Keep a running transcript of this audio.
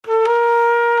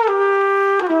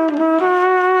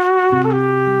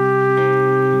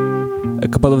A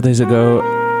couple of days ago,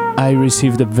 I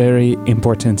received a very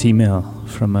important email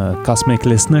from a cosmic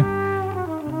listener.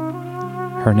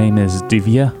 Her name is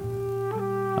Divya.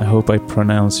 I hope I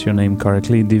pronounce your name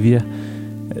correctly, Divya.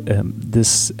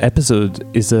 This episode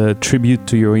is a tribute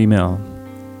to your email,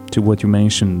 to what you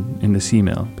mentioned in this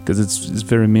email, because it's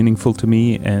very meaningful to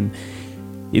me, and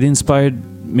it inspired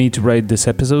me to write this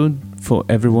episode for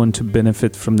everyone to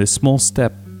benefit from this small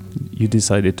step you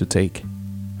decided to take.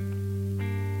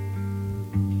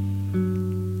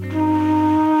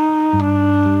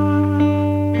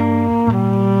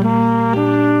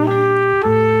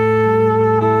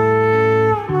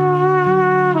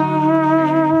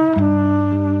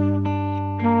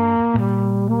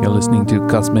 You're listening to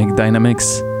Cosmic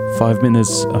Dynamics, 5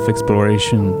 minutes of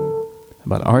exploration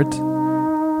about art,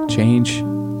 change,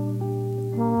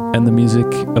 and the music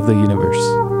of the universe.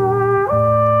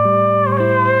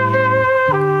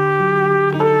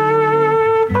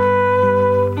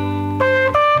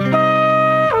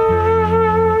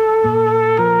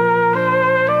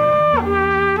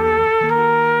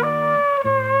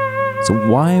 So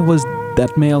why was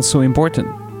that mail so important?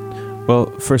 Well,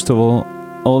 first of all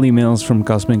emails from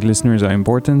cosmic listeners are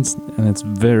important, and it's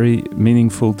very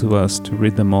meaningful to us to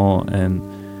read them all, and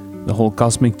the whole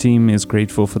cosmic team is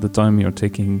grateful for the time you're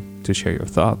taking to share your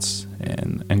thoughts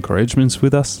and encouragements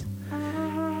with us.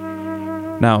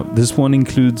 Now, this one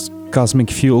includes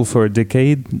Cosmic Fuel for a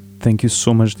decade. Thank you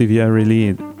so much, Divya,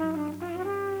 really.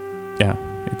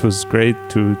 It was great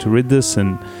to read this,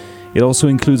 and it also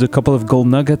includes a couple of gold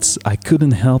nuggets I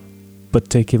couldn't help but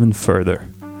take even further.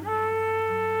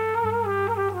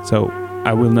 So,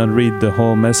 I will not read the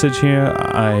whole message here.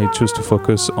 I choose to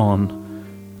focus on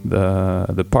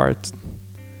the part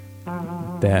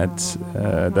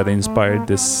that inspired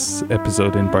this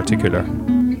episode in particular.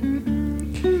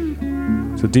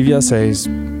 So Divya says,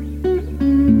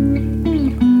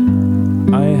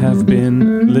 I have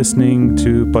been listening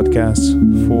to podcasts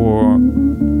for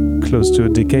close to a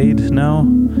decade now,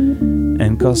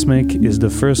 and Cosmic is the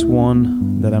first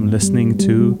one that I'm listening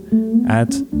to at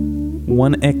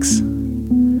 1x.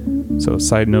 So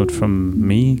side note from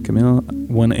me, Camille,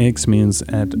 1x means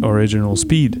at original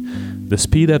speed, the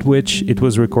speed at which it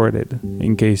was recorded.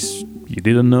 In case you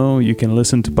didn't know, you can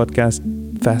listen to podcasts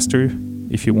faster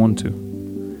if you want to.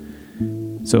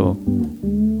 So,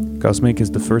 Cosmic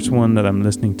is the first one that I'm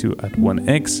listening to at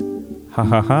 1x. Ha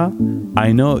ha ha.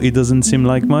 I know it doesn't seem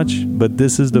like much, but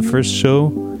this is the first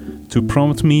show to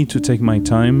prompt me to take my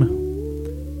time,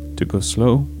 to go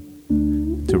slow,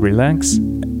 to relax,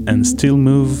 and still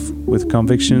move with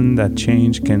conviction that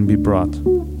change can be brought.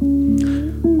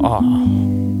 Oh,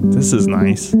 this is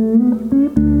nice.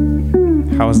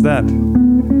 How's that?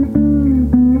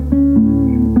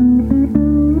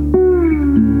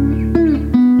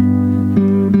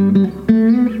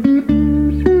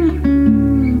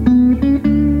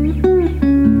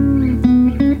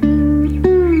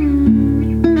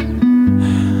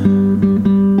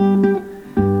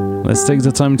 Let's take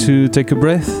the time to take a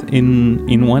breath in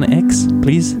 1x,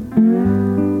 please.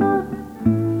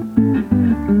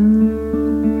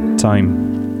 Time.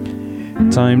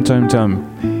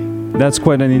 That's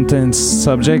quite an intense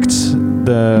subject.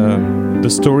 The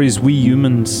stories we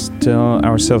humans tell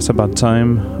ourselves about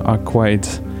time are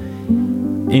quite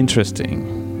interesting,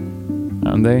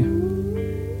 aren't they?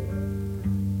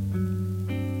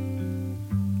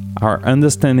 Our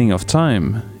understanding of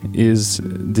time is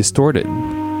distorted,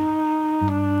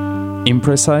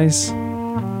 imprecise,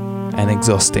 and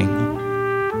exhausting.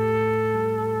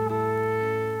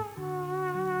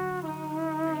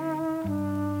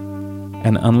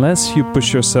 And unless you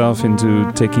push yourself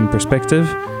into taking perspective,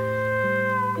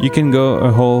 you can go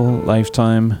a whole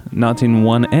lifetime not in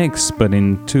 1x, but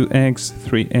in 2x,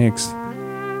 3x,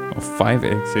 or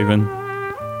 5x even.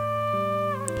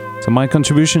 So my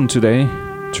contribution today,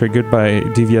 triggered by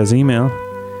Divya's email,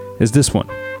 is this one.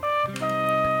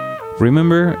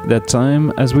 Remember that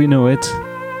time as we know it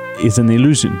is an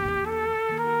illusion,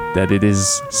 that it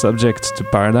is subject to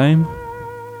paradigm,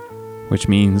 which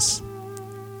means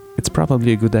it's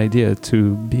probably a good idea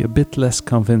to be a bit less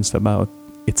convinced about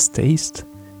its taste,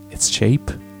 its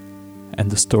shape, and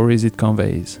the stories it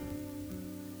conveys.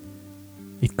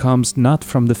 It comes not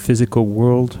from the physical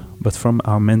world, but from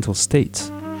our mental states.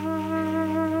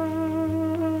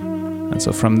 And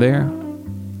so from there,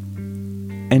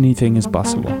 anything is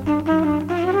possible.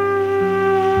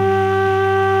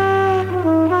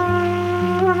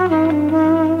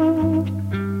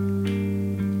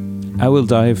 I will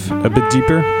dive a bit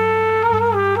deeper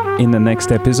in the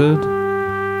next episode,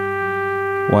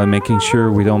 while making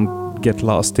sure we don't get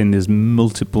lost in these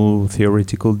multiple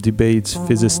theoretical debates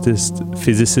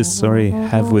physicists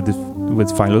have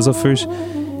with philosophers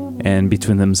and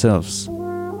between themselves.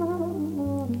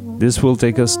 This will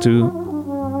take us to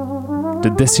the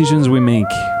decisions we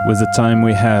make with the time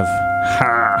we have.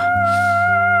 Ha!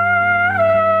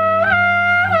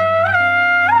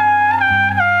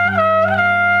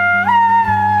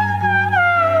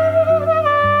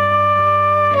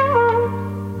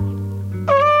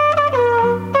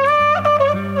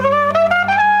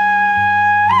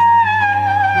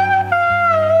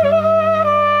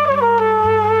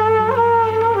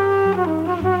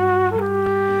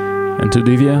 And to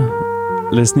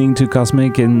Divya, listening to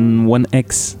Cosmic in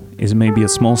 1x is maybe a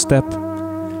small step,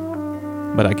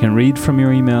 but I can read from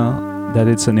your email that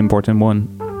it's an important one.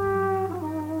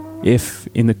 If,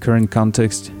 in the current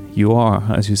context, you are,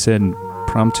 as you said,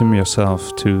 prompting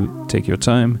yourself to take your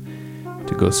time,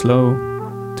 to go slow,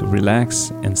 to relax,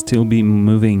 and still be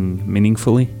moving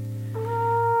meaningfully,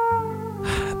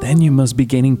 then you must be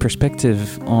gaining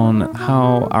perspective on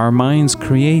how our minds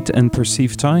create and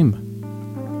perceive time,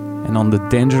 and on the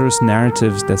dangerous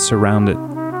narratives that surround it.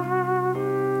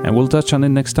 And we'll touch on it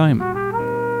next time.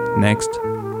 Next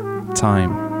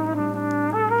time.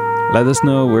 Let us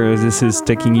know where this is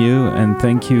taking you, and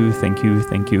thank you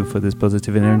for this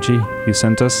positive energy you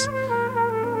sent us,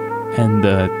 and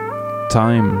the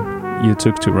time you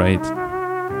took to write.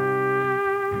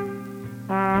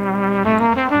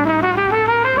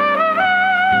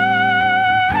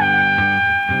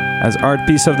 As art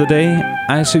piece of the day,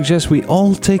 I suggest we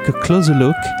all take a closer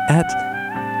look at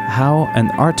how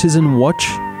an artisan watch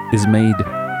is made.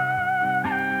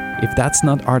 If that's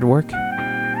not artwork,